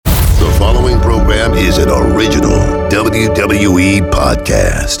following program is an original WWE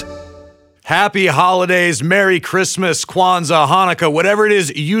podcast. Happy holidays, Merry Christmas, Kwanzaa, Hanukkah, whatever it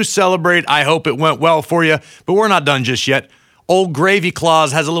is you celebrate, I hope it went well for you. But we're not done just yet. Old Gravy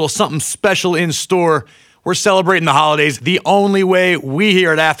Claus has a little something special in store. We're celebrating the holidays the only way we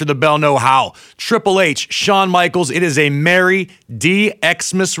here at After the Bell know how. Triple H, Shawn Michaels, it is a Merry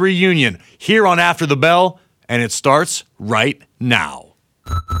D-Xmas reunion here on After the Bell, and it starts right now.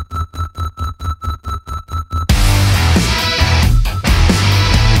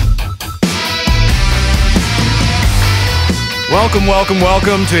 Welcome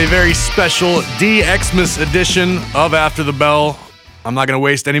to a very special D-Xmas edition of After the Bell. I'm not going to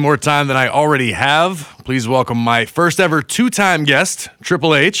waste any more time than I already have. Please welcome my first ever two-time guest,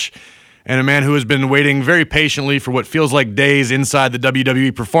 Triple H, and a man who has been waiting very patiently for what feels like days inside the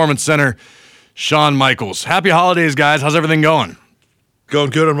WWE Performance Center, Shawn Michaels. Happy holidays, guys. How's everything going? Going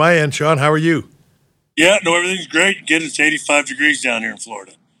good on my end, Shawn. How are you? Yeah, no, everything's great. Again, it's 85 degrees down here in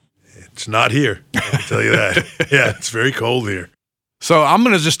Florida. It's not here, I can tell you that. Yeah, it's very cold here. So I'm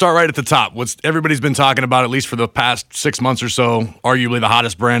going to just start right at the top. What everybody's been talking about, at least for the past 6 months or so, arguably the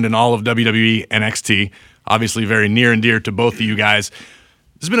hottest brand in all of WWE, NXT. Obviously very near and dear to both of you guys.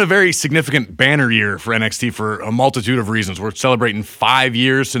 This has been a very significant banner year for NXT for a multitude of reasons. We're celebrating 5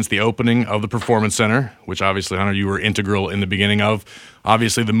 years since the opening of the Performance Center, which obviously, Hunter, you were integral in the beginning of.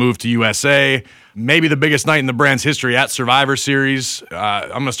 Obviously, the move to USA, maybe the biggest night in the brand's history at Survivor Series. I'm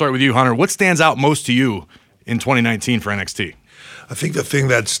going to start with you, Hunter. What stands out most to you in 2019 for NXT? I think the thing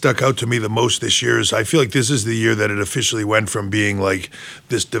that stuck out to me the most this year is I feel like this is the year that it officially went from being like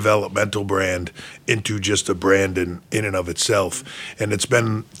this developmental brand into just a brand in and of itself. And it's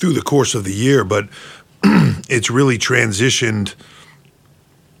been through the course of the year, but it's really transitioned,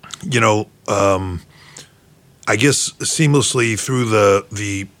 I guess seamlessly through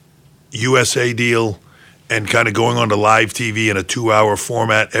the USA deal and kind of going on to live TV in a 2-hour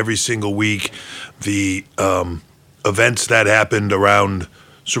format every single week. The events that happened around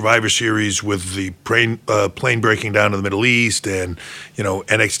Survivor Series with the plane breaking down to the Middle East and,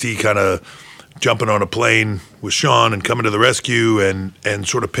 NXT kind of jumping on a plane with Shawn and coming to the rescue and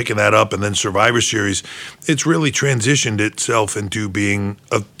sort of picking that up, and then Survivor Series, it's really transitioned itself into being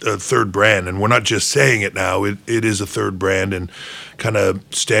a third brand. And we're not just saying it now, it is a third brand and kind of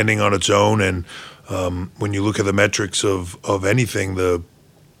standing on its own. And when you look at the metrics of anything, the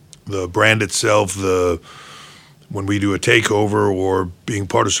brand itself, when we do a takeover or being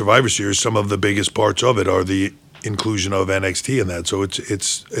part of Survivor Series, some of the biggest parts of it are the inclusion of NXT in that. So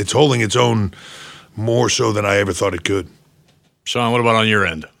it's holding its own more so than I ever thought it could. Shawn, what about on your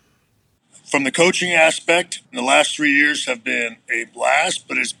end? From the coaching aspect, the last 3 years have been a blast,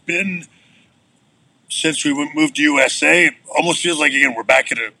 but it's been, since we moved to USA, it almost feels like, again, we're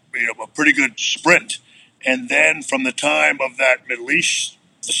back at a pretty good sprint. And then from the time of that Middle East,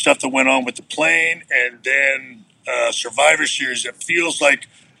 the stuff that went on with the plane, and then Survivor Series, it feels like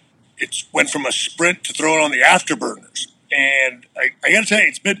it went from a sprint to throwing on the afterburners. And I got to tell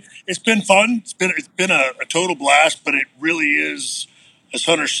you, it's been fun. It's been a total blast, but it really is, as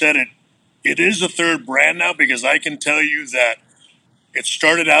Hunter said, it is a third brand now, because I can tell you that it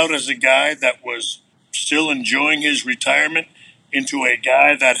started out as a guy that was still enjoying his retirement into a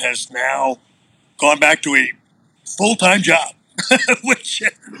guy that has now gone back to a full-time job. which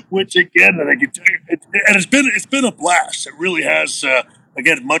again, and I can tell you, it's been a blast. It really has.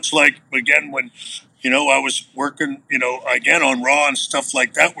 Again, much like when I was working, again on Raw and stuff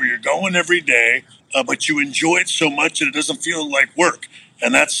like that, where you're going every day, but you enjoy it so much that it doesn't feel like work.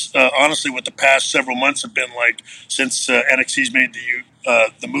 And that's honestly what the past several months have been like since NXT's made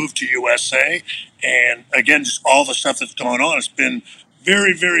the move to USA, and again, just all the stuff that's going on. It's been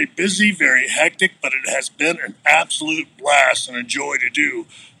very, very busy, very hectic, but it has been an absolute blast and a joy to do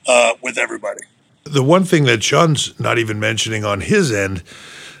with everybody. The one thing that Shawn's not even mentioning on his end,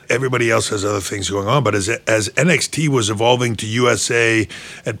 everybody else has other things going on, but as NXT was evolving to USA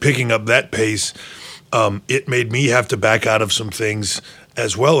and picking up that pace, it made me have to back out of some things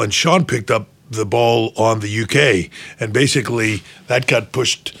as well. And Shawn picked up the ball on the UK, and basically that got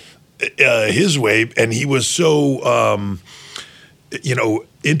pushed his way, and he was so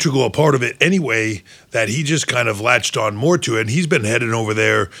integral a part of it anyway, that he just kind of latched on more to it. And he's been heading over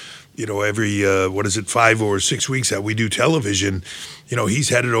there, every, 5 or 6 weeks that we do television. He's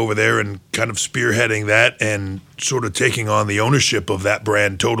headed over there and kind of spearheading that and sort of taking on the ownership of that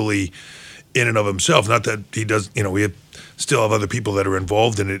brand totally in and of himself. Not that he does, we still have other people that are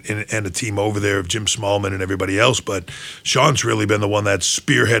involved in it and a team over there of Jim Smallman and everybody else. But Shawn's really been the one that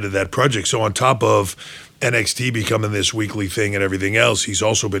spearheaded that project. So on top of NXT becoming this weekly thing and everything else, he's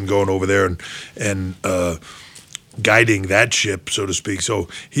also been going over there and guiding that ship, so to speak. So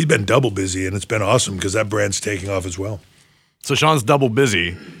he's been double busy, and it's been awesome because that brand's taking off as well. So Shawn's double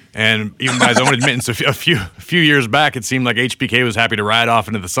busy, and even by his own admittance, a few years back, it seemed like HBK was happy to ride off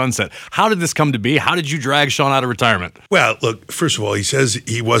into the sunset. How did this come to be? How did you drag Shawn out of retirement? Well, look, first of all, he says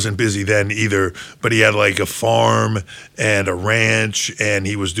he wasn't busy then either, but he had like a farm and a ranch, and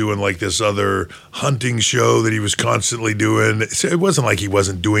he was doing like this other hunting show that he was constantly doing. So it wasn't like he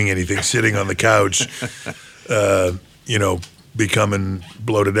wasn't doing anything, sitting on the couch, becoming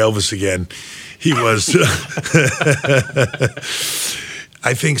bloated Elvis again. He was.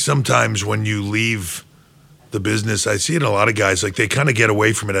 I think sometimes when you leave the business, I see it in a lot of guys, like they kind of get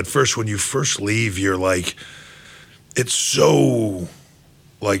away from it. At first, when you first leave, you're like, it's so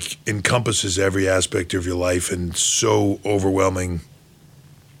like encompasses every aspect of your life and so overwhelming.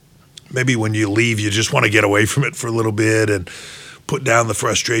 Maybe when you leave, you just want to get away from it for a little bit and put down the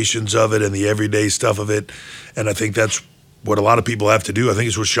frustrations of it and the everyday stuff of it. And I think that's what a lot of people have to do. I think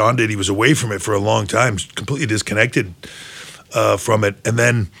it's what Shawn did. He was away from it for a long time, completely disconnected from it. And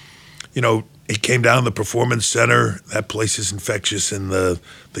then, he came down to the Performance Center. That place is infectious, and the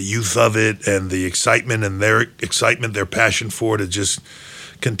youth of it and the excitement and their excitement, their passion for it is just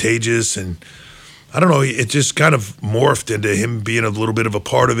contagious. And I don't know, it just kind of morphed into him being a little bit of a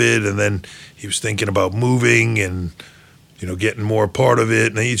part of it. And then he was thinking about moving and, getting more a part of it.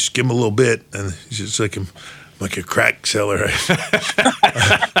 And then you just give him a little bit, and he's just like a crack seller.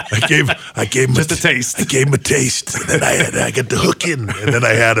 I gave him just a taste. I gave him a taste, and then I got the hook in, and then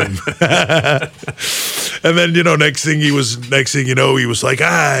I had him. And then next thing he was like,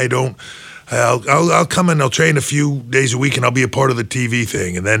 I'll come and I'll train a few days a week, and I'll be a part of the TV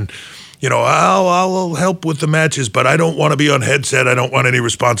thing, and then. I'll help with the matches, but I don't want to be on headset. I don't want any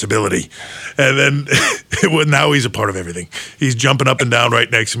responsibility. And then now he's a part of everything. He's jumping up and down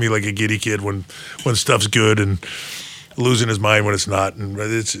right next to me like a giddy kid when stuff's good, and losing his mind when it's not. And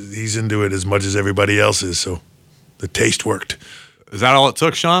he's into it as much as everybody else is. So the taste worked. Is that all it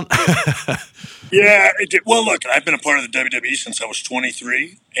took, Shawn? Yeah, it did. Well, look, I've been a part of the WWE since I was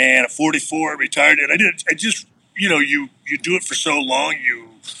 23, and at 44, I retired. And I just, you do it for so long, you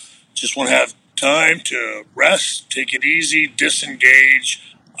just want to have time to rest, take it easy,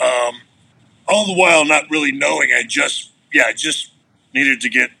 disengage, all the while not really knowing. I just needed to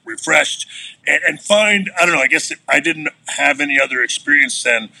get refreshed and find, I don't know, I guess I didn't have any other experience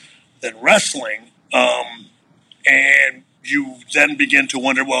than wrestling. And you then begin to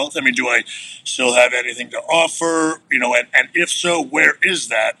wonder, well, do I still have anything to offer? And if so, where is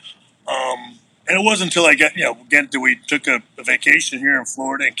that? And it wasn't until we took a vacation here in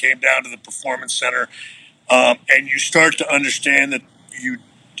Florida and came down to the Performance Center, and you start to understand that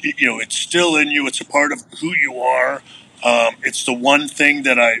it's still in you. It's a part of who you are. It's the one thing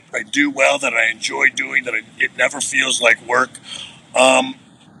that I do well, that I enjoy doing, that it never feels like work.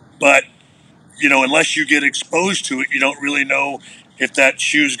 But unless you get exposed to it, you don't really know if that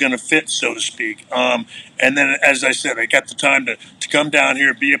shoe's going to fit, so to speak. And then, as I said, I got the time to come down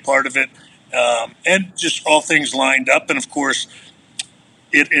here, be a part of it. And just all things lined up. And of course,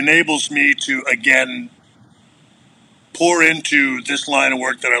 it enables me to, again, pour into this line of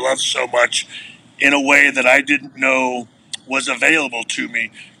work that I love so much in a way that I didn't know was available to me.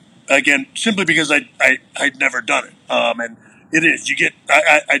 Again, simply because I'd never done it. And it is.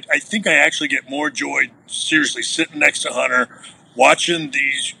 I think I actually get more joy, seriously, sitting next to Hunter, watching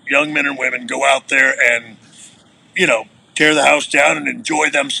these young men and women go out there and, tear the house down and enjoy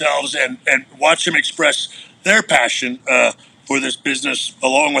themselves and watch them express their passion for this business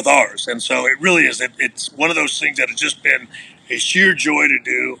along with ours. And so it really is. It's one of those things that has just been a sheer joy to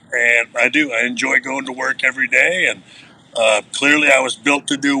do. And I enjoy going to work every day. And clearly I was built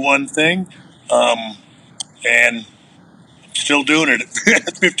to do one thing. And still doing it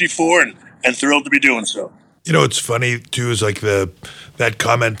at 54 and thrilled to be doing so. It's funny, too, is like that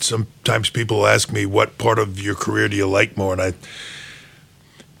comment. Sometimes people ask me, what part of your career do you like more? And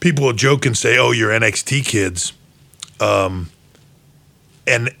people will joke and say, oh, you're NXT kids. And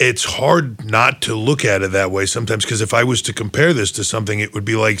it's hard not to look at it that way sometimes, because if I was to compare this to something, it would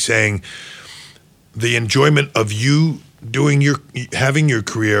be like saying the enjoyment of you having your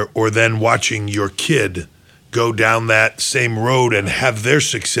career, or then watching your kid go down that same road and have their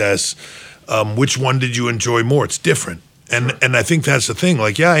success. Which one did you enjoy more? It's different. And I think that's the thing.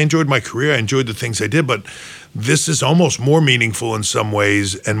 Like, yeah, I enjoyed my career. I enjoyed the things I did, but this is almost more meaningful in some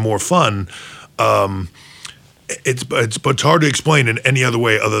ways and more fun. It's hard to explain in any other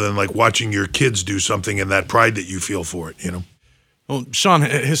way other than like watching your kids do something and that pride that you feel for it, Well, Shawn,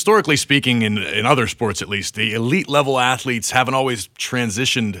 historically speaking, in other sports at least, the elite level athletes haven't always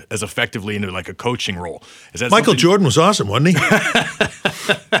transitioned as effectively into like a coaching role. Is that Michael Jordan was awesome, wasn't he?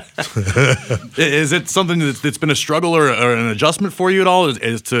 Is it something that's been a struggle or an adjustment for you at all?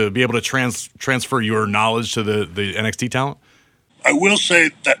 Is to be able to transfer your knowledge to the NXT talent? I will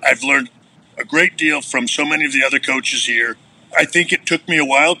say that I've learned a great deal from so many of the other coaches here. I think it took me a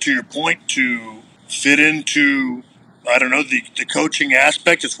while, to your point, to fit into, I don't know, the coaching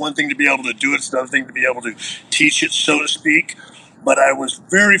aspect. It's one thing to be able to do it. It's another thing to be able to teach it, so to speak. But I was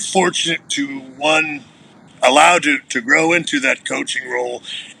very fortunate to, allowed to grow into that coaching role,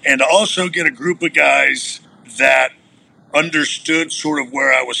 and to also get a group of guys that understood sort of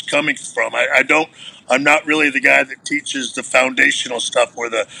where I was coming from. I'm not really the guy that teaches the foundational stuff or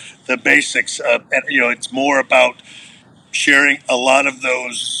the basics. And it's more about sharing a lot of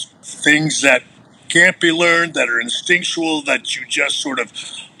those things that can't be learned, that are instinctual, that you just sort of,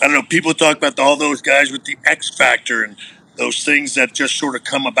 I don't know, people talk about all those guys with the X factor and those things that just sort of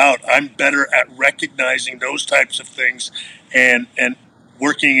come about. I'm better at recognizing those types of things and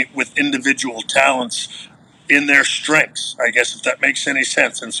working with individual talents in their strengths, I guess, if that makes any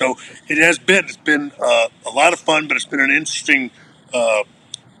sense. And so it's been a lot of fun, but it's been an interesting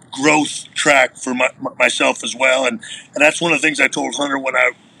growth track for myself as well. And that's one of the things I told Hunter when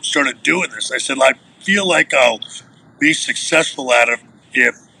I started doing this. I said, I feel like I'll be successful at it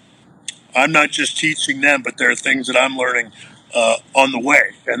if I'm not just teaching them, but there are things that I'm learning on the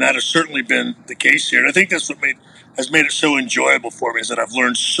way. And that has certainly been the case here. And I think that's what has made it so enjoyable for me, is that I've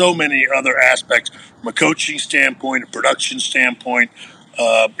learned so many other aspects from a coaching standpoint, a production standpoint.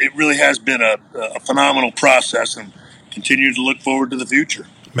 It really has been a phenomenal process, and continue to look forward to the future.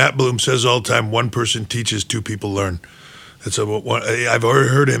 Matt Bloom says all the time, one person teaches, two people learn. I've already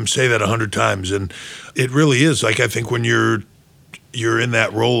heard him say that 100 times, and it really is. Like, I think when you're in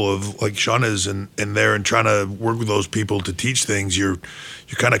that role of, like Shawn is in there and trying to work with those people to teach things, you're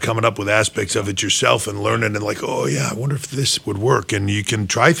kind of coming up with aspects of it yourself and learning, and like, oh yeah, I wonder if this would work, and you can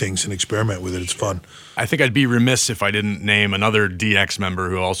try things and experiment with it. It's fun. I think I'd be remiss if I didn't name another DX member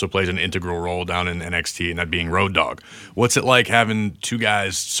who also plays an integral role down in NXT, and that being Road Dogg. What's it like having two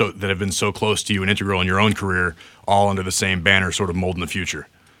guys that have been so close to you and integral in your own career, all under the same banner, sort of molding the future?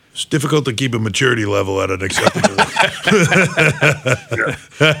 It's difficult to keep a maturity level at an acceptable level.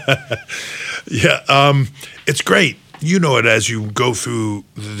 Yeah, it's great. You know it as you go through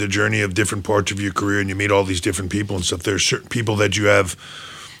the journey of different parts of your career and you meet all these different people and stuff. There's certain people that you have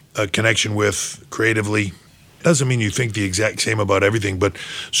a connection with creatively. Doesn't mean you think the exact same about everything, but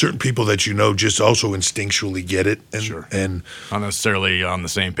certain people that you know just also instinctually get it. And, sure. And not necessarily on the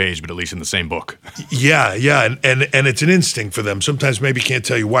same page, but at least in the same book. Yeah. And it's an instinct for them. Sometimes maybe can't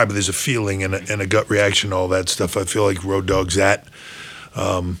tell you why, but there's a feeling and a gut reaction, all that stuff. I feel like Road Dogg's at,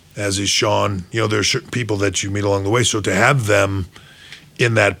 as is Shawn. There are certain people that you meet along the way. So to have them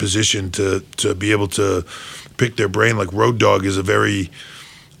in that position to be able to pick their brain, like Road Dogg is a very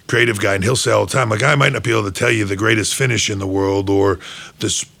creative guy, and he'll say all the time, like, I might not be able to tell you the greatest finish in the world or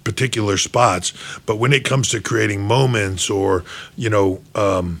this particular spots, but when it comes to creating moments or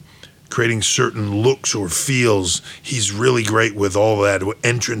creating certain looks or feels, he's really great with all that,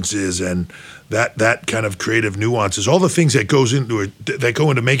 entrances and that kind of creative nuances, all the things that go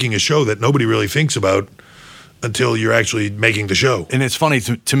into making a show that nobody really thinks about until you're actually making the show. And it's funny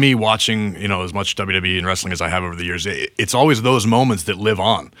to me watching, as much WWE and wrestling as I have over the years, it's always those moments that live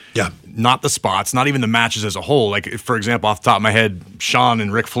on. Yeah. Not the spots, not even the matches as a whole. Like, for example, off the top of my head, Shawn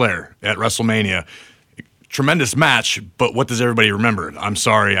and Ric Flair at WrestleMania, tremendous match, but what does everybody remember? I'm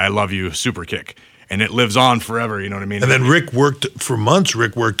sorry, I love you, super kick. And it lives on forever, you know what I mean? And then Rick worked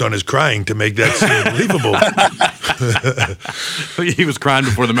on his crying to make that scene believable. He was crying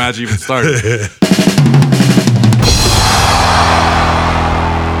before the match even started.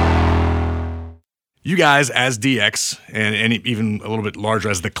 You guys, as DX, and even a little bit larger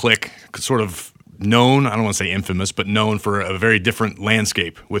as the Kliq, sort of known, I don't want to say infamous, but known for a very different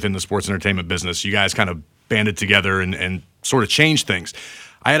landscape within the sports entertainment business. You guys kind of banded together and sort of changed things.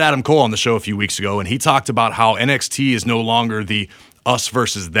 I had Adam Cole on the show a few weeks ago, and he talked about how NXT is no longer the us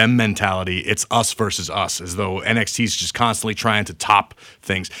versus them mentality. It's us versus us, as though NXT is just constantly trying to top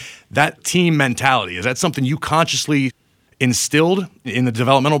things. That team mentality, is that something you consciously instilled in the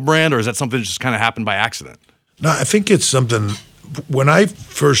developmental brand, or is that something that just kind of happened by accident? No, I think it's something. When I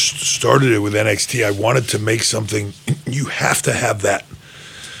first started it with NXT, I wanted to make something. You have to have that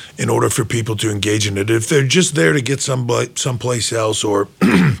in order for people to engage in it. If they're just there to get someplace else, or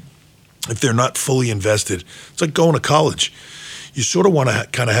if they're not fully invested, it's like going to college. You sort of want to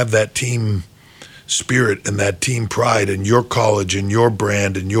kind of have that team spirit and that team pride and your college and your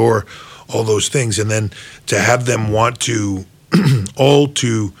brand and your all those things, and then to have them want to all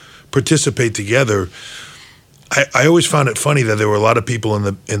to participate together. I always found it funny that there were a lot of people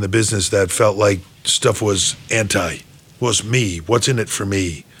in the business that felt like stuff was me. What's in it for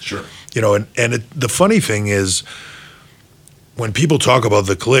me? Sure. The funny thing is, when people talk about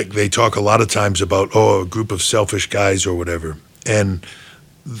the Kliq, they talk a lot of times about, a group of selfish guys or whatever. And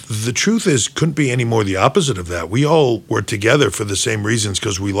the truth is, couldn't be any more the opposite of that. We all were together for the same reasons,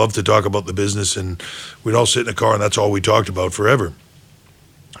 because we love to talk about the business, and we'd all sit in a car and that's all we talked about forever.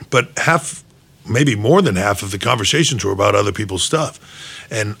 But maybe more than half of the conversations were about other people's stuff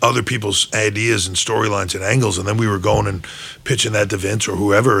and other people's ideas and storylines and angles. And then we were going and pitching that to Vince or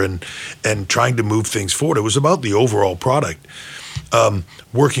whoever and trying to move things forward. It was about the overall product,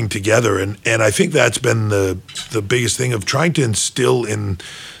 working together. And I think that's been the biggest thing of trying to instill in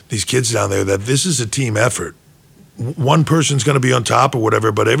these kids down there that this is a team effort. One person's going to be on top or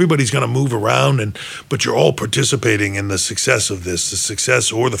whatever, but everybody's going to move around, but you're all participating in the success of this, the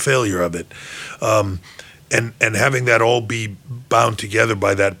success or the failure of it, and having that all be bound together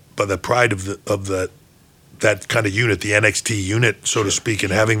by the pride of that kind of unit, the NXT unit, so to speak,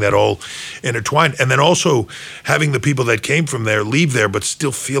 and having that all intertwined, and then also having the people that came from there leave there, but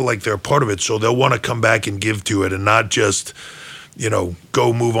still feel like they're a part of it, so they'll want to come back and give to it, and not just,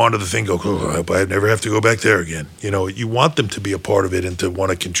 go move on to the thing, I hope I never have to go back there again. You want them to be a part of it and to want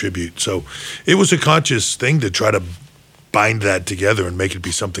to contribute. So it was a conscious thing to try to bind that together and make it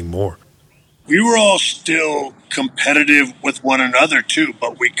be something more. We were all still competitive with one another too,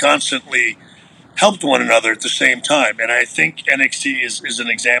 but we constantly helped one another at the same time. And I think NXT is an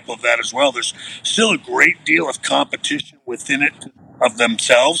example of that as well. There's still a great deal of competition within it of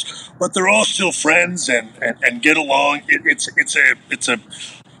themselves, but they're all still friends and get along. It's a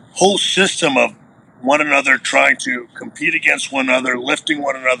whole system of one another trying to compete against one another, lifting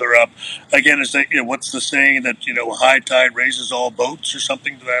one another up. Again, what's the saying that high tide raises all boats or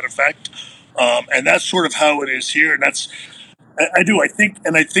something to that effect? And that's sort of how it is here. And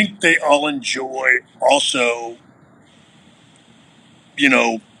I think they all enjoy also,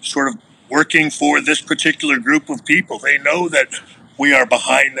 sort of working for this particular group of people. They know that we are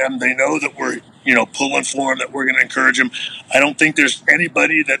behind them. They know that we're, pulling for them, that we're going to encourage them. I don't think there's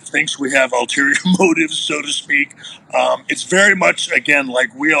anybody that thinks we have ulterior motives, so to speak. It's very much, again,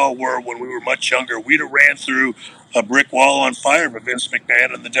 like we all were when we were much younger. We'd have ran through a brick wall on fire with Vince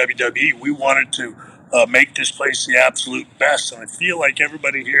McMahon and the WWE. We wanted to make this place the absolute best. And I feel like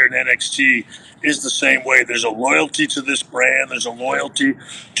everybody here in NXT is the same way. There's a loyalty to this brand. There's a loyalty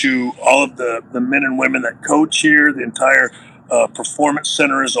to all of the men and women that coach here, the entire performance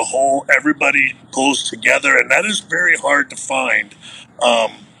center as a whole. Everybody pulls together, and that is very hard to find,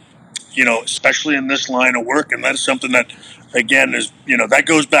 especially in this line of work. And that is something that, again, is, that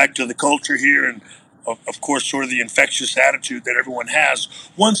goes back to the culture here and, of course, sort of the infectious attitude that everyone has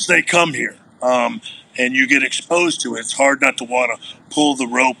once they come here. And you get exposed to it. It's hard not to want to pull the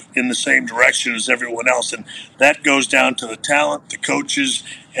rope in the same direction as everyone else. And that goes down to the talent, the coaches.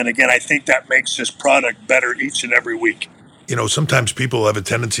 And again, I think that makes this product better each and every week. Sometimes people have a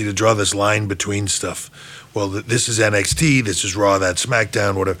tendency to draw this line between stuff. Well, this is NXT, this is Raw, that's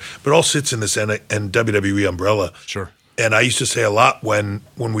SmackDown, whatever. But it all sits in this WWE umbrella. Sure. And I used to say a lot when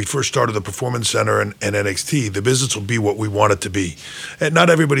we first started the Performance Center and NXT, the business will be what we want it to be. And not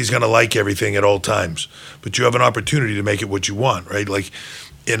everybody's going to like everything at all times, but you have an opportunity to make it what you want, right? Like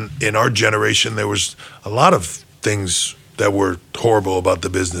in our generation, there was a lot of things that were horrible about the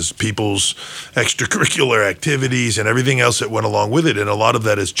business, people's extracurricular activities and everything else that went along with it. And a lot of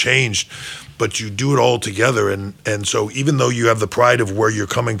that has changed, but you do it all together. And so even though you have the pride of where you're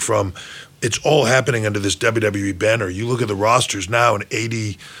coming from, it's all happening under this WWE banner. You look at the rosters now, and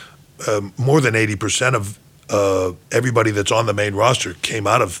more than 80% of everybody that's on the main roster came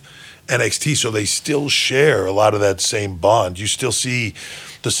out of NXT, so they still share a lot of that same bond. You still see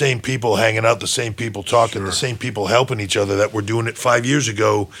the same people hanging out, the same people talking, the same people helping each other that were doing it 5 years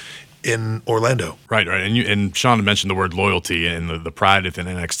ago in Orlando. Right. And Shawn had mentioned the word loyalty and the pride within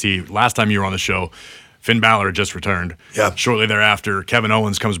NXT. Last time you were on the show, Finn Balor had just returned. Yeah. Shortly thereafter, Kevin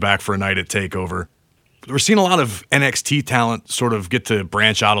Owens comes back for a night at TakeOver. We're seeing a lot of NXT talent sort of get to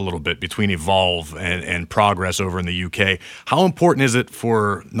branch out a little bit between Evolve and Progress over in the UK. How important is it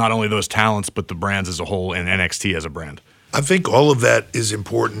for not only those talents, but the brands as a whole and NXT as a brand? I think all of that is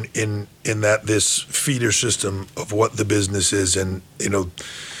important in that this feeder system of what the business is. And,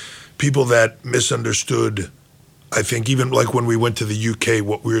 people that misunderstood, I think even like when we went to the UK,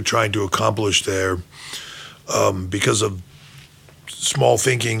 what we were trying to accomplish there, because of small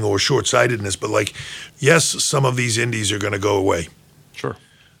thinking or short-sightedness, but like, yes, some of these indies are going to go away. Sure.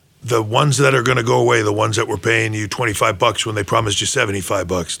 The ones that are going to go away, the ones that were paying you $25 when they promised you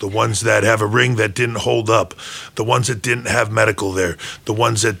 $75, the ones that have a ring that didn't hold up, the ones that didn't have medical there, the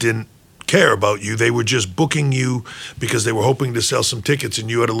ones that didn't care about you. They were just booking you because they were hoping to sell some tickets and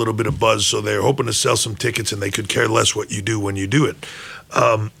you had a little bit of buzz, so they were hoping to sell some tickets and they could care less what you do when you do it.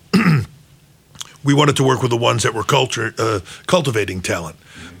 We wanted to work with the ones that were cultivating talent,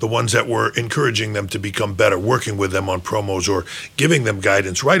 the ones that were encouraging them to become better, working with them on promos or giving them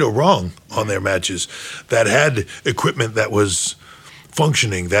guidance, right or wrong, on their matches, that had equipment that was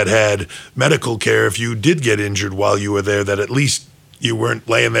functioning, that had medical care if you did get injured while you were there, that at least you weren't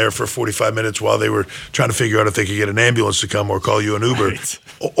laying there for 45 minutes while they were trying to figure out if they could get an ambulance to come or call you an Uber. Right.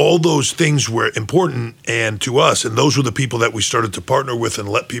 All those things were important and to us, and those were the people that we started to partner with and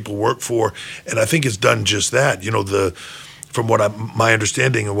let people work for. And I think it's done just that. From my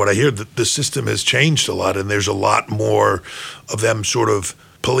understanding and what I hear, the system has changed a lot, and there's a lot more of them sort of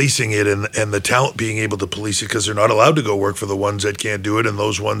policing it and the talent being able to police it, because they're not allowed to go work for the ones that can't do it, and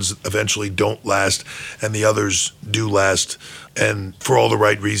those ones eventually don't last, and the others do last, and for all the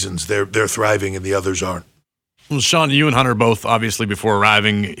right reasons. They're thriving and the others aren't. Well, Shawn, you and Hunter both, obviously, before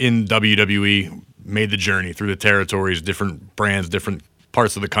arriving in WWE, made the journey through the territories, different brands, different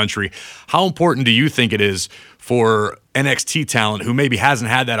parts of the country. How important do you think it is for NXT talent who maybe hasn't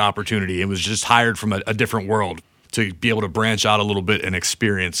had that opportunity and was just hired from a different world to be able to branch out a little bit and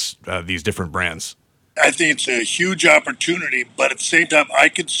experience these different brands? I think it's a huge opportunity, but at the same time, I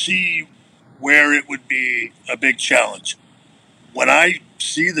could see where it would be a big challenge. When I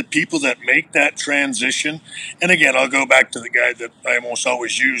see the people that make that transition, and again, I'll go back to the guy that I almost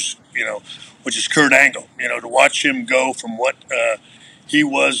always use, which is Kurt Angle, to watch him go from what he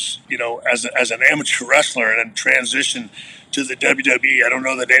was, as an amateur wrestler and then transition to the WWE. I don't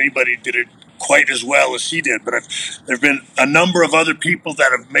know that anybody did it quite as well as he did, but there have been a number of other people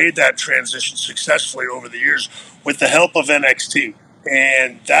that have made that transition successfully over the years with the help of NXT.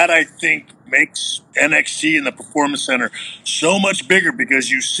 And that, I think, makes NXT and the Performance Center so much bigger, because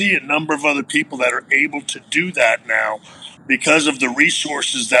you see a number of other people that are able to do that now because of the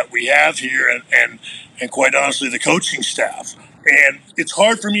resources that we have here and quite honestly, the coaching staff. And it's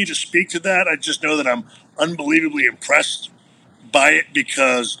hard for me to speak to that. I just know that I'm unbelievably impressed by it,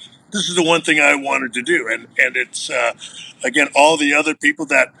 because this is the one thing I wanted to do. And it's, again, all the other people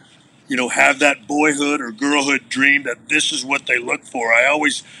that, have that boyhood or girlhood dream that this is what they look for.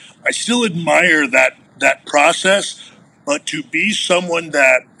 I still admire that process, but to be someone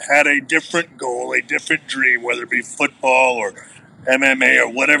that had a different goal, a different dream, whether it be football or MMA or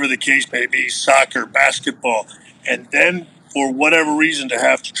whatever the case may be, soccer, basketball, and then for whatever reason to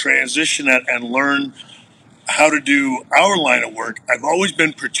have to transition that and learn how to do our line of work, I've always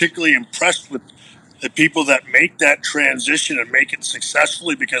been particularly impressed with the people that make that transition and make it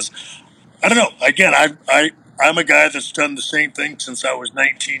successfully, because I don't know, again, I'm a guy that's done the same thing since I was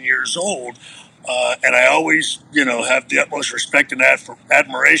 19 years old, and I always, have the utmost respect and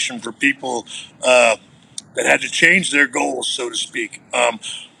admiration for people that had to change their goals, so to speak.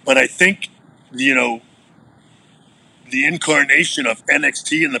 But I think, the incarnation of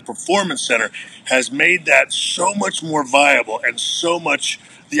NXT and the Performance Center has made that so much more viable, and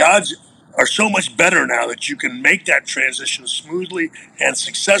the odds are so much better now that you can make that transition smoothly and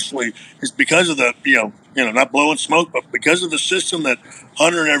successfully, is because of the, not blowing smoke, but because of the system that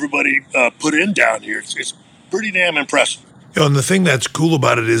Hunter and everybody put in down here. It's pretty damn impressive. And the thing that's cool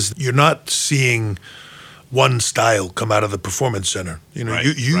about it is you're not seeing one style come out of the Performance Center.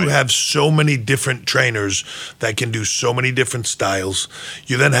 You have so many different trainers that can do so many different styles.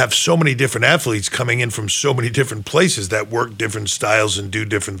 You then have so many different athletes coming in from so many different places that work different styles and do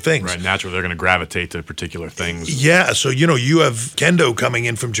different things. Right, naturally they're going to gravitate to particular things. Yeah, so you have kendo coming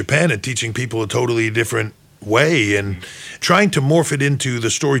in from Japan and teaching people a totally different way, and trying to morph it into the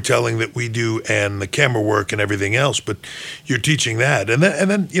storytelling that we do and the camera work and everything else, but you're teaching that. And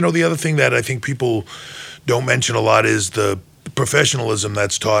then the other thing that I think people don't mention a lot is the professionalism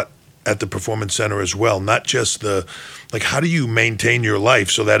that's taught at the Performance Center as well. Not just how do you maintain your life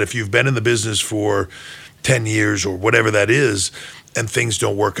so that if you've been in the business for 10 years or whatever that is, and things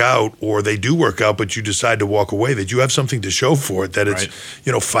don't work out, or they do work out, but you decide to walk away, that you have something to show for it, that it's,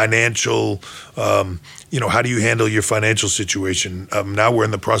 financial, how do you handle your financial situation? Now we're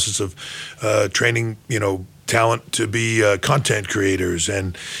in the process of training, talent to be content creators,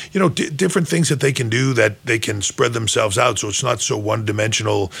 and different things that they can do, that they can spread themselves out so it's not so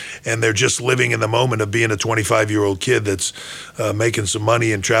one-dimensional, and they're just living in the moment of being a 25-year-old kid that's making some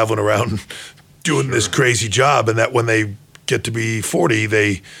money and traveling around doing this crazy job, and that when they get to be 40,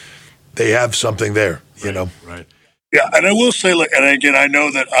 they have something there, you know. Right. Yeah, and I will say, and again, I know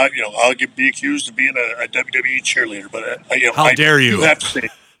that I'll be accused of being a WWE cheerleader, but How dare you? do have to say,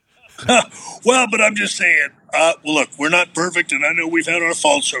 well, but I'm just saying. Well, look, we're not perfect, and I know we've had our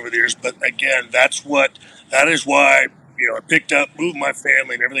faults over the years. But again, that is why I picked up, moved my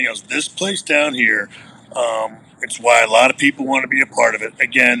family, and everything else. This place down here, it's why a lot of people want to be a part of it.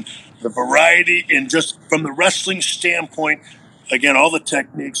 Again, the variety, and just from the wrestling standpoint, again, all the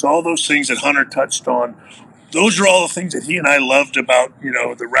techniques, all those things that Hunter touched on. Those are all the things that he and I loved about,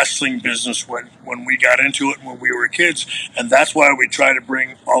 the wrestling business when we got into it when we were kids. And that's why we try to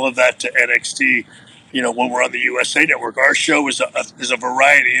bring all of that to NXT, when we're on the USA Network. Our show is a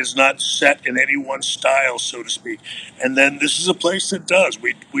variety. It's not set in any one style, so to speak. And then this is a place that does.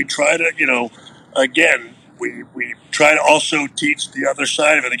 We try to, again, we try to also teach the other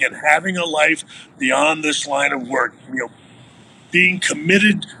side of it. Again, having a life beyond this line of work, being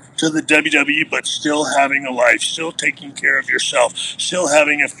committed to the WWE, but still having a life, still taking care of yourself, still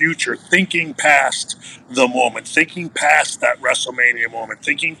having a future, thinking past the moment, thinking past that WrestleMania moment,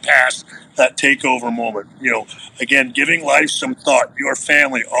 thinking past that takeover moment. Again, giving life some thought, your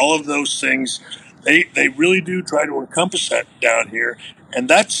family, all of those things, they really do try to encompass that down here. And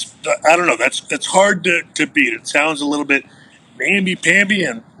that's, I don't know, that's hard to beat. It sounds a little bit mamby-pamby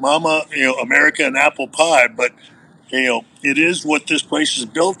and mama, America and apple pie, but it is what this place is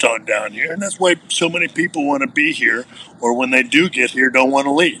built on down here, and that's why so many people want to be here, or when they do get here, don't want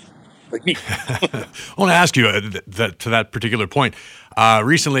to leave. Like me. I want to ask you to that particular point.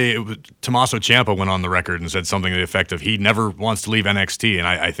 Recently, Tommaso Ciampa went on the record and said something to the effect of he never wants to leave NXT, and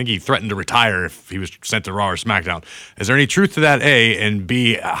I think he threatened to retire if he was sent to Raw or SmackDown. Is there any truth to that, A? And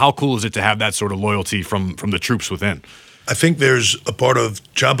B, how cool is it to have that sort of loyalty from the troops within? I think there's a part of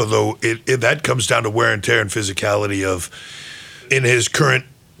Ciampa, though, that comes down to wear and tear and physicality of, in his current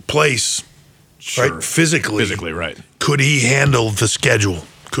place, Sure. right? Physically, right. Could he handle the schedule?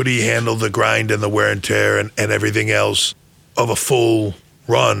 Could he handle the grind and the wear and tear and everything else of a full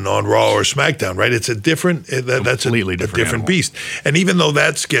run on Raw or SmackDown, right? It's a different, that's a different animal. beast. And even though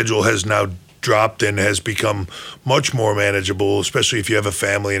that schedule has now dropped and has become much more manageable, especially if you have a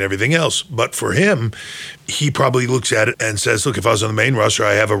family and everything else. But for him, he probably looks at it and says, look, if I was on the main roster,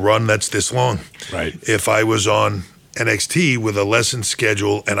 I have a run that's this long. Right. If I was on NXT with a lessened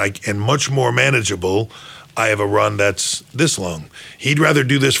schedule and much more manageable, I have a run that's this long. He'd rather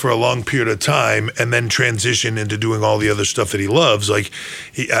do this for a long period of time and then transition into doing all the other stuff that he loves. Like,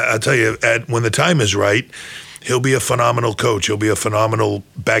 I'll tell you, when the time is right, he'll be a phenomenal coach. He'll be a phenomenal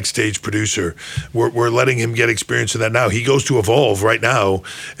backstage producer. We're letting him get experience in that now. He goes to Evolve right now,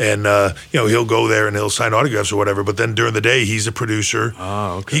 and he'll go there and he'll sign autographs or whatever. But then during the day, he's a producer.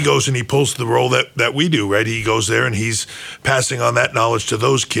 Oh, okay. He goes and he pulls the role that we do, right? He goes there and he's passing on that knowledge to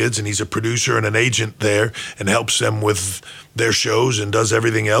those kids, and he's a producer and an agent there and helps them with their shows and does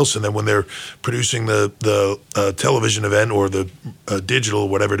everything else. And then when they're producing the television event or the digital,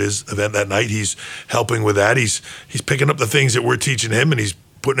 whatever it is, event that night, he's helping with that. He's picking up the things that we're teaching him and he's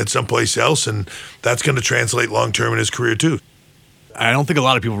putting it someplace else. And that's going to translate long-term in his career too. I don't think a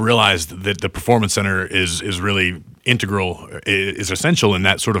lot of people realize that the Performance Center is really integral, is essential in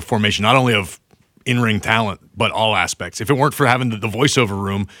that sort of formation, not only of in-ring talent, but all aspects. If it weren't for having the voiceover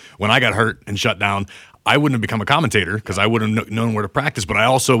room when I got hurt and shut down, I wouldn't have become a commentator because I wouldn't have known where to practice. But I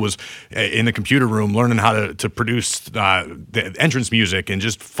also was in the computer room learning how to produce the entrance music and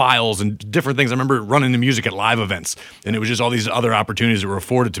just files and different things. I remember running the music at live events, and it was just all these other opportunities that were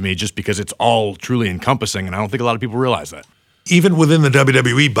afforded to me just because it's all truly encompassing. And I don't think a lot of people realize that. Even within the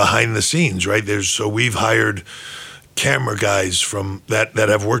WWE, behind the scenes, right? So we've hired camera guys from that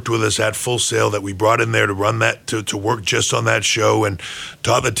have worked with us at Full Sail that we brought in there to run that, to work just on that show and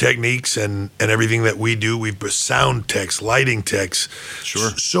taught the techniques and everything that we do. We've sound techs, lighting techs.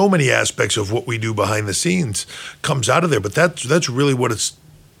 Sure. So many aspects of what we do behind the scenes comes out of there. But that's really what it's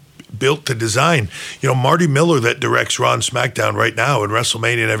built to design. Marty Miller that directs Raw and SmackDown right now and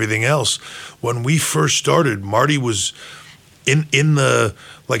WrestleMania and everything else. When we first started, Marty was in the,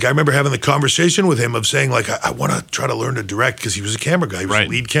 like, I remember having the conversation with him of saying, like, I want to try to learn to direct because he was a camera guy. He was Right. a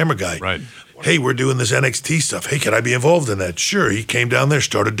lead camera guy. Right. Hey, we're doing this NXT stuff. Hey, can I be involved in that? Sure. He came down there,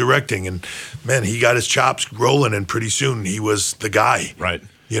 started directing, and, man, he got his chops rolling, and pretty soon he was the guy. Right.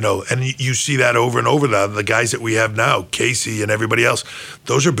 And you see that over and over. The guys that we have now, Casey and everybody else,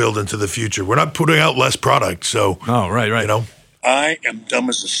 those are built into the future. We're not putting out less product, so. Oh, right. I am dumb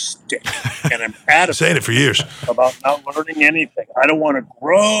as a stick, and I'm adamant Saying it for years. about not learning anything. I don't want to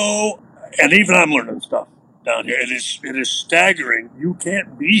grow, and even I'm learning stuff down here. It is staggering. You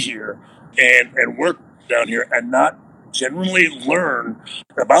can't be here and work down here and not genuinely learn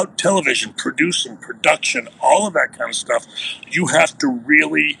about television, producing, production, all of that kind of stuff, you have to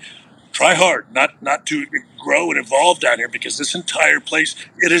really try hard not to grow and evolve down here, because this entire place,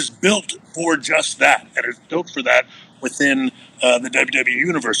 it is built for just that, and it's built for that within the WWE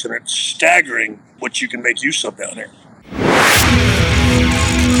universe, and it's staggering what you can make use of down here.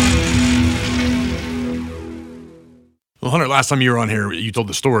 Well, Hunter, last time you were on here, you told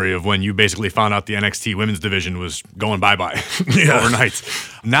the story of when you basically found out the NXT women's division was going bye-bye overnight.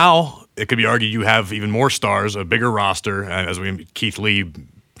 Now, it could be argued you have even more stars, a bigger roster, Keith Lee,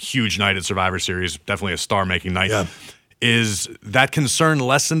 huge night at Survivor Series, definitely a star-making night. Yeah. Is that concern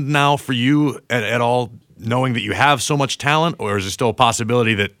lessened now for you at all, knowing that you have so much talent, or is there still a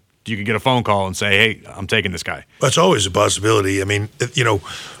possibility that you could get a phone call and say, hey, I'm taking this guy? That's always a possibility. I mean,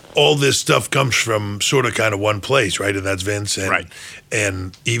 all this stuff comes from sort of kind of one place, right? And that's Vince.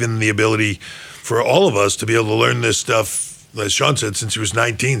 And even the ability for all of us to be able to learn this stuff, as Shawn said, since he was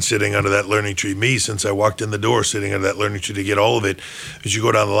 19, sitting under that learning tree. Me, since I walked in the door, sitting under that learning tree to get all of it as you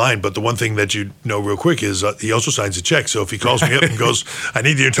go down the line. But the one thing that you know real quick is he also signs a check. So if he calls me up and goes, I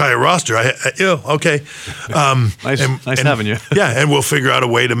need the entire roster, okay. Nice having you. Yeah, and we'll figure out a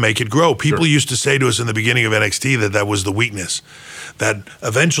way to make it grow. People used to say to us in the beginning of NXT that was the weakness, that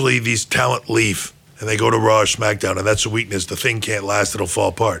eventually these talent leave and they go to Raw or SmackDown, and that's the weakness. The thing can't last, it'll fall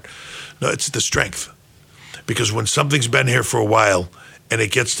apart. No, it's the strength. Because when something's been here for a while and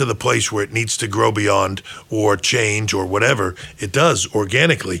it gets to the place where it needs to grow beyond or change or whatever, it does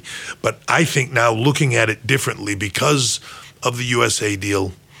organically. But I think now, looking at it differently because of the USA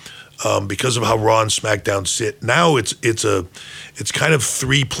deal, because of how Raw and SmackDown sit, now it's kind of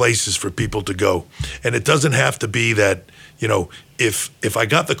three places for people to go. And it doesn't have to be that, if I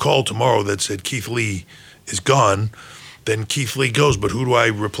got the call tomorrow that said Keith Lee is gone, then Keith Lee goes, but who do I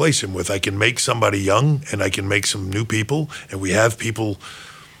replace him with? I can make somebody young, and I can make some new people, and we have people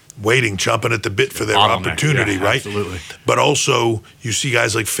waiting, chomping at the bit for their opportunity, right? Absolutely. But also, you see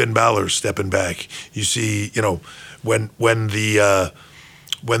guys like Finn Balor stepping back. You see, when the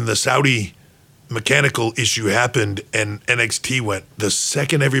Saudi mechanical issue happened and NXT went, the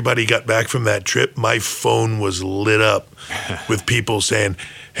second everybody got back from that trip, my phone was lit up with people saying,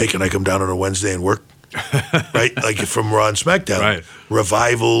 hey, can I come down on a Wednesday and work? Right? Like from Raw and SmackDown. Right.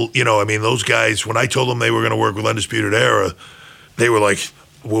 Revival, those guys, when I told them they were going to work with Undisputed Era, they were like,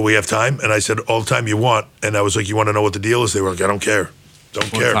 will we have time? And I said, all the time you want. And I was like, you want to know what the deal is? They were like, I don't care. Don't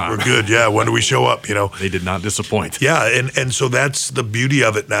care. Time. We're good. Yeah, when do we show up? They did not disappoint. Yeah, and so that's the beauty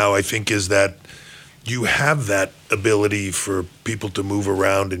of it now, I think, is that you have that ability for people to move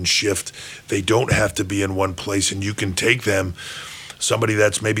around and shift. They don't have to be in one place, and you can take them, somebody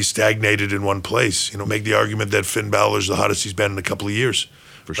that's maybe stagnated in one place. Make the argument that Finn Balor's the hottest he's been in a couple of years.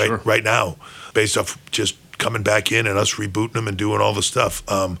 For sure. Right now, based off just coming back in and us rebooting him and doing all the stuff.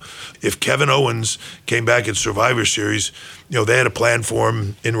 If Kevin Owens came back at Survivor Series, they had a plan for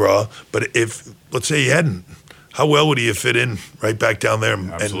him in Raw, but if, let's say he hadn't, how well would he have fit in right back down there and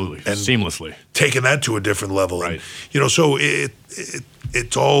seamlessly taking that to a different level? Right. And, so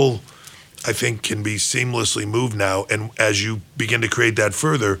it's all, I think, can be seamlessly moved now. And as you begin to create that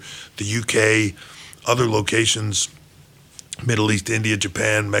further, the UK, other locations, Middle East, India,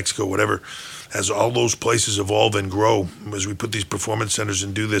 Japan, Mexico, whatever, as all those places evolve and grow, as we put these performance centers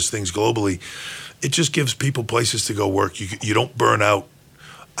and do these things globally, it just gives people places to go work. You don't burn out.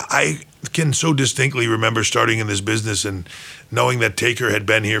 I can so distinctly remember starting in this business and knowing that Taker had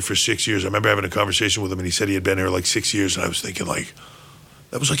been here for 6 years. I remember having a conversation with him, and he said he had been here like 6 years, and I was thinking, like,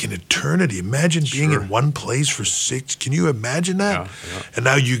 that was like an eternity. Imagine being in one place for 6. Can you imagine that? Yeah. And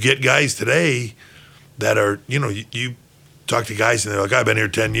now you get guys today that are, you talk to guys, and they're like, I've been here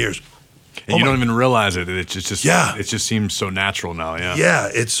 10 years. And you don't even realize it. It just seems so natural now, yeah. Yeah,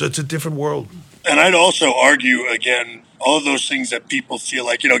 it's a different world. And I'd also argue, again, all of those things that people feel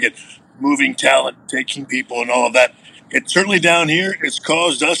like, again, moving talent, taking people and all of that, it's certainly down here, it's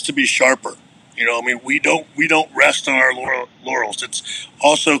caused us to be sharper. We don't rest on our laurels. It's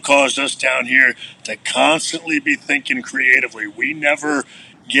also caused us down here to constantly be thinking creatively. We never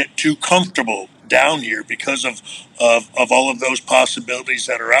get too comfortable down here because of all of those possibilities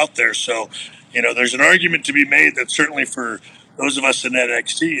that are out there. So, there's an argument to be made that certainly for those of us in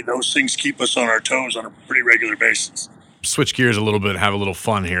NXT, those things keep us on our toes on a pretty regular basis. Switch gears a little bit and have a little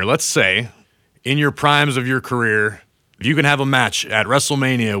fun here. Let's say, in your primes of your career, if you can have a match at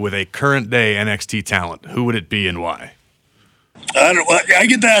WrestleMania with a current day NXT talent, who would it be and why? I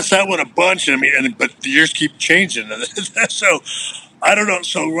get to ask that one a bunch. But the years keep changing. So I don't know.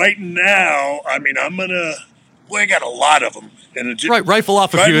 So right now, I'm Boy, I got a lot of them. And it just, Right, rifle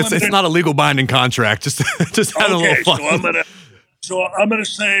off a try few. to It's limit it. not a legal binding contract. Just have a little fun. So I'm gonna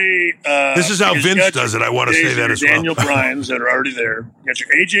say This is how because you Vince got does your it. I want to AJs say and that your as well. Daniel Bryans that are already there. You got your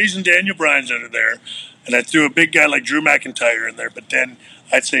AJs and Daniel Bryans that are there, and I threw a big guy like Drew McIntyre in there. But then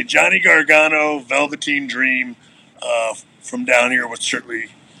I'd say Johnny Gargano, Velveteen Dream from down here would certainly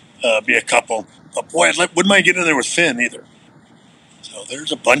be a couple. But boy, wouldn't mind getting in there with Finn either. So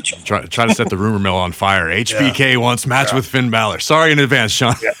there's a bunch of them. Try to set the rumor mill on fire. HBK wants match with Finn Balor. Sorry in advance,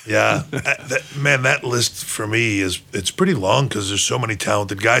 Shawn. Yeah. That list for me it's pretty long because there's so many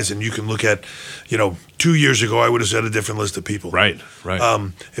talented guys, and you can look at, 2 years ago I would have said a different list of people. Right.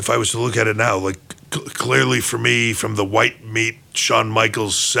 If I was to look at it now, like clearly for me, from the white meat Shawn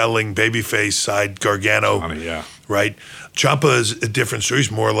Michaels selling babyface side, Gargano. Funny, yeah. Right. Ciampa is a different story.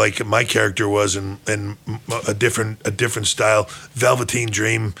 He's more like my character was, in a different style. Velveteen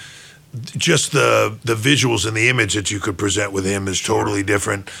Dream, just the visuals and the image that you could present with him is totally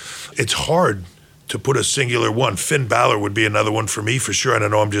different. It's hard to put a singular one. Finn Balor would be another one for me for sure. And I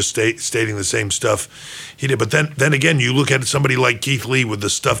know I'm just stating the same stuff he did. But then again, you look at somebody like Keith Lee with the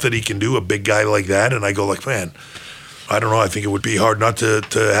stuff that he can do, a big guy like that, and I go like, man, I don't know. I think it would be hard not to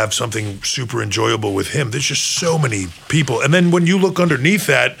have something super enjoyable with him. There's just so many people. And then when you look underneath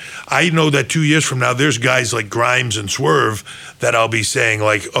that, I know that 2 years from now, there's guys like Grimes and Swerve that I'll be saying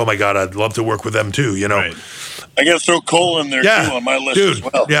like, oh my God, I'd love to work with them too, Right. I got to throw Cole in there too on my list as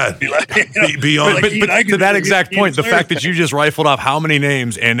well. Yeah, But to that exact point, the fact that you just rifled off how many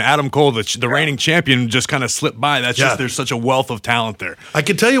names and Adam Cole, the reigning champion, just kind of slipped by. That's just there's such a wealth of talent there. I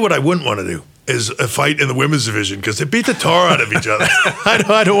can tell you what I wouldn't want to do is a fight in the women's division because they beat the tar out of each other.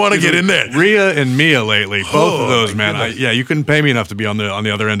 I don't want to get in there. Rhea and Mia lately, both of those, man. You couldn't pay me enough to be on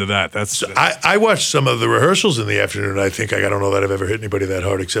the other end of that. I watched some of the rehearsals in the afternoon. I think I don't know that I've ever hit anybody that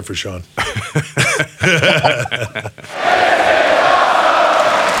hard except for Shawn.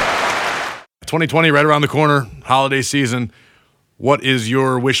 2020 right around the corner, holiday season. What is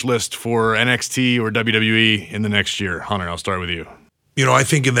your wish list for NXT or WWE in the next year? Hunter, I'll start with you. I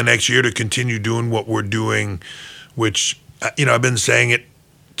think in the next year to continue doing what we're doing, which, I've been saying it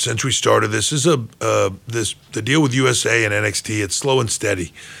since we started. This is the deal with USA and NXT. It's slow and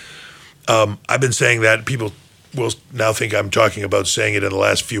steady. I've been saying that. People will now think I'm talking about saying it in the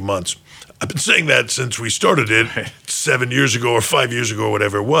last few months. I've been saying that since we started it 7 years ago or 5 years ago, or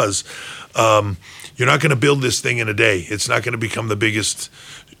whatever it was. You're not going to build this thing in a day. It's not going to become the biggest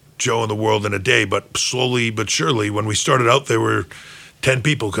show in the world in a day, but slowly but surely, when we started out, there were 10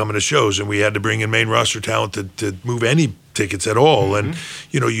 people coming to shows, and we had to bring in main roster talent to move any tickets at all. Mm-hmm.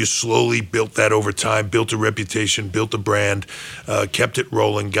 And, you slowly built that over time, built a reputation, built a brand, kept it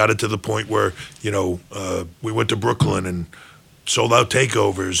rolling, got it to the point where, we went to Brooklyn and sold out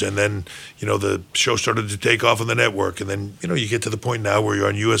takeovers, and then the show started to take off on the network, and then you get to the point now where you're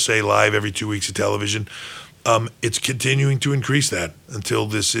on USA Live every 2 weeks of television. It's continuing to increase that until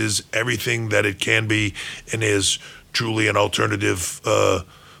this is everything that it can be and is truly an alternative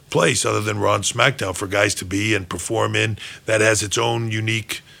place other than Raw and SmackDown for guys to be and perform in that has its own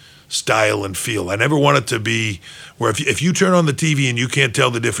unique style and feel. I never want it to be where if you turn on the TV and you can't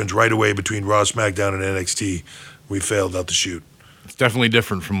tell the difference right away between Raw, SmackDown, and NXT, we failed out the chute. It's definitely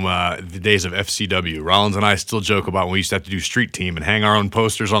different from the days of FCW. Rollins and I still joke about when we used to have to do Street Team and hang our own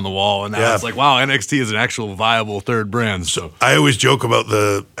posters on the wall, and now it's like, wow, NXT is an actual viable third brand. So I always joke about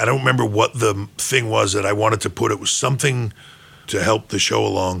I don't remember what the thing was that I wanted to put. It was something to help the show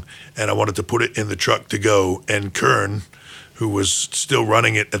along, and I wanted to put it in the truck to go, and Kern, who was still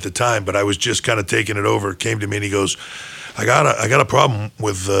running it at the time, but I was just kind of taking it over, came to me and he goes, I got a problem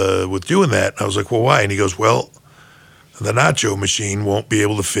with doing that. I was like, well, why? And he goes, well, the nacho machine won't be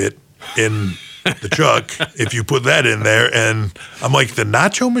able to fit in the truck if you put that in there. And I'm like, the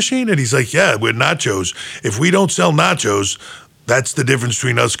nacho machine? And he's like, yeah, with nachos. If we don't sell nachos, that's the difference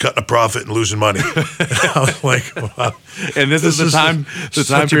between us cutting a profit and losing money. And I was like, wow. And this is the time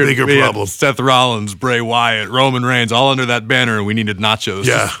period. A bigger problem. Seth Rollins, Bray Wyatt, Roman Reigns, all under that banner, and we needed nachos.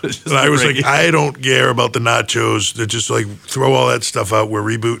 Yeah. And I was like, I don't care about the nachos. They're just like, throw all that stuff out. We're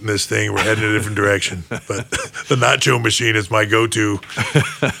rebooting this thing. We're heading in a different direction. But the nacho machine is my go-to.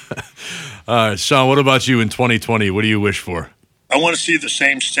 All right, Shawn, what about you in 2020? What do you wish for? I want to see the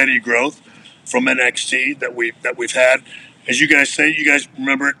same steady growth from NXT that we've had. As you guys say, you guys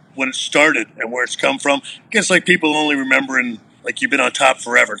remember it when it started and where it's come from. I guess like people only remembering like you've been on top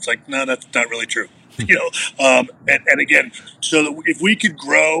forever. It's like, no, that's not really true. And again, so that if we could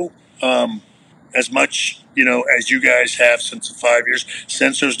grow as much, as you guys have since the 5 years,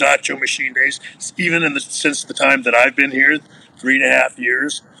 since those nacho machine days, even since the time that I've been here, 3.5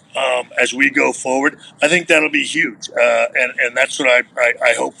 years, as we go forward. I think that'll be huge, and that's what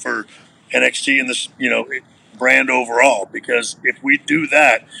I hope for NXT and this brand overall. Because if we do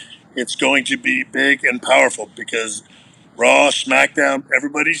that, it's going to be big and powerful. Because Raw, SmackDown,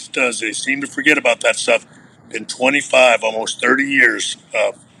 everybody they seem to forget about that stuff. In 25, almost 30 years,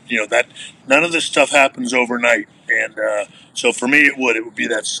 that none of this stuff happens overnight, and so for me, it would be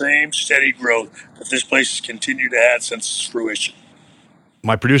that same steady growth that this place has continued to have since its fruition.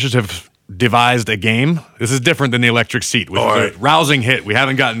 My producers have devised a game. This is different than the electric seat, which is a rousing hit. We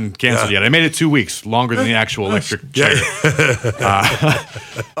haven't gotten canceled yet. I made it 2 weeks, longer than the actual electric chair.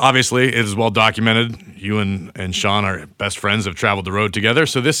 Obviously, it is well documented. You and Shawn are best friends, have traveled the road together.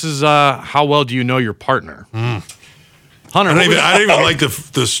 So this is how well do you know your partner? Hunter, I don't even like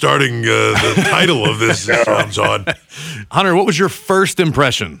the starting the title of this. Sounds odd. Hunter, what was your first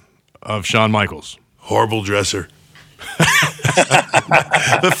impression of Shawn Michaels? Horrible dresser.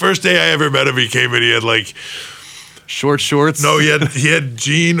 The first day I ever met him, he came in. He had like short shorts. No, he had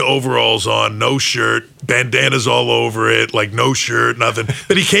jean overalls on, no shirt, bandanas all over it, like no shirt, nothing.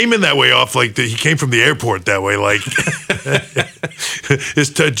 But he came in that way off like he came from the airport that way, like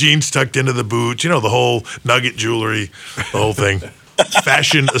his jeans tucked into the boots, the whole nugget jewelry, the whole thing.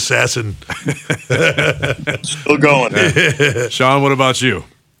 Fashion assassin. Still going. Shawn, what about you?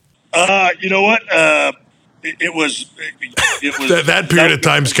 You know what? It was that period of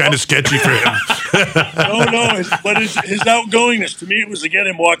time is kind of sketchy for him. But his outgoingness, to me, it was again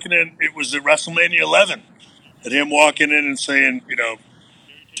him walking in. It was at WrestleMania 11, and him walking in and saying,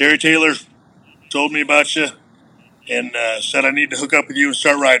 Terry Taylor told me about you and said I need to hook up with you and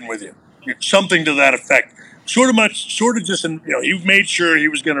start riding with you. Something to that effect. Sort of just, he made sure he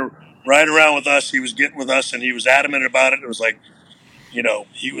was going to ride around with us. He was getting with us, and he was adamant about it. It was like,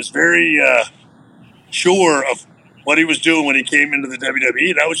 he was very sure of what he was doing when he came into the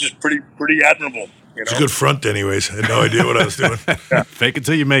WWE. That was just pretty admirable. It's a good front anyways. I had no idea what I was doing. Fake it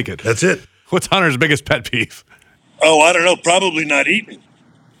till you make it. That's it. What's Hunter's biggest pet peeve? Oh, I don't know. Probably not eating.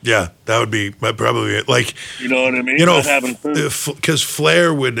 Yeah, that would be probably like. You know what I mean? Not having food. Because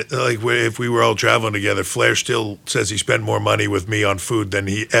Flair would, if we were all traveling together, Flair still says he spent more money with me on food than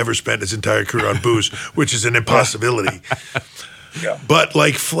he ever spent his entire career on booze, which is an impossibility. Yeah. But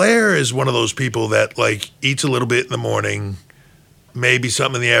Flair is one of those people that eats a little bit in the morning, maybe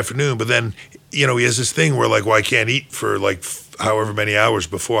something in the afternoon, but then he has this thing where I can't eat for however many hours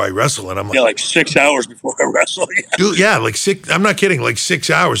before I wrestle, and I'm like 6 hours before I wrestle. Dude, yeah, 6. I'm not kidding, 6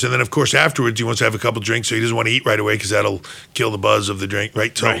 hours, and then of course afterwards he wants to have a couple drinks, so he doesn't want to eat right away because that'll kill the buzz of the drink,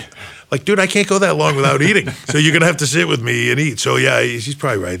 right? So, dude, I can't go that long without eating, so you're gonna have to sit with me and eat. So yeah, he's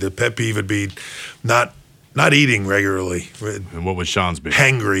probably right. The pet peeve would be not eating regularly. And what would Shawn's be?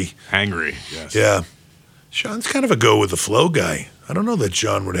 Hangry, yes. Yeah. Shawn's kind of a go with the flow guy. I don't know that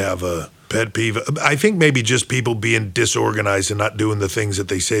Shawn would have a pet peeve. I think maybe just people being disorganized and not doing the things that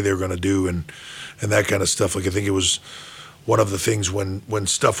they say they're going to do and that kind of stuff. I think it was one of the things when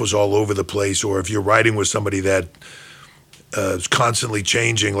stuff was all over the place, or if you're riding with somebody that is constantly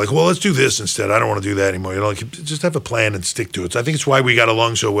changing, well, let's do this instead. I don't want to do that anymore. Just have a plan and stick to it. So I think it's why we got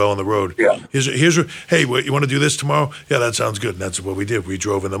along so well on the road. Yeah. Hey, you want to do this tomorrow? Yeah, that sounds good. And that's what we did. We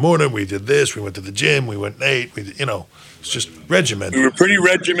drove in the morning. We did this. We went to the gym. We went and ate. It's just regimented. We were pretty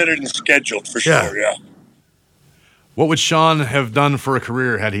regimented and scheduled for sure. Yeah. What would Shawn have done for a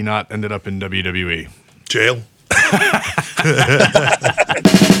career had he not ended up in WWE? Jail.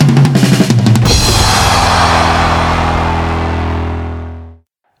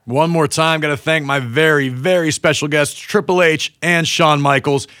 One more time, got to thank my very, very special guests, Triple H and Shawn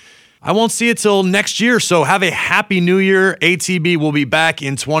Michaels. I won't see it till next year, so have a happy new year. ATB will be back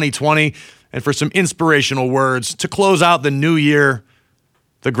in 2020. And for some inspirational words to close out the new year,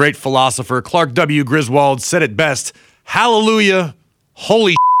 the great philosopher Clark W. Griswold said it best: hallelujah,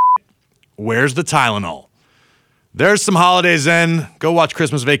 holy shit, where's the Tylenol? There's some holidays in. Go watch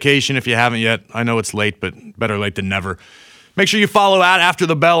Christmas Vacation if you haven't yet. I know it's late, but better late than never. Make sure you follow After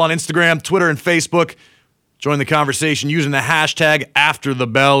the Bell on Instagram, Twitter, and Facebook. Join the conversation using the hashtag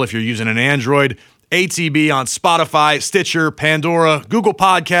 #AfterTheBell if you're using an Android. ATB on Spotify, Stitcher, Pandora, Google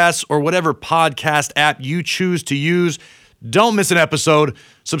Podcasts, or whatever podcast app you choose to use. Don't miss an episode.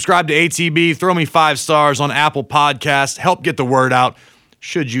 Subscribe to ATB. Throw me 5 stars on Apple Podcasts. Help get the word out,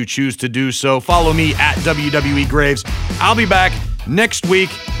 should you choose to do so. Follow me at WWE Graves. I'll be back next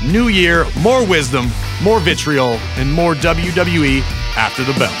week, new year, more wisdom, more vitriol, and more WWE After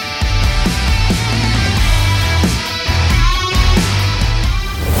the Bell.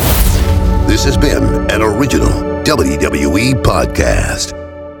 This has been an original WWE podcast.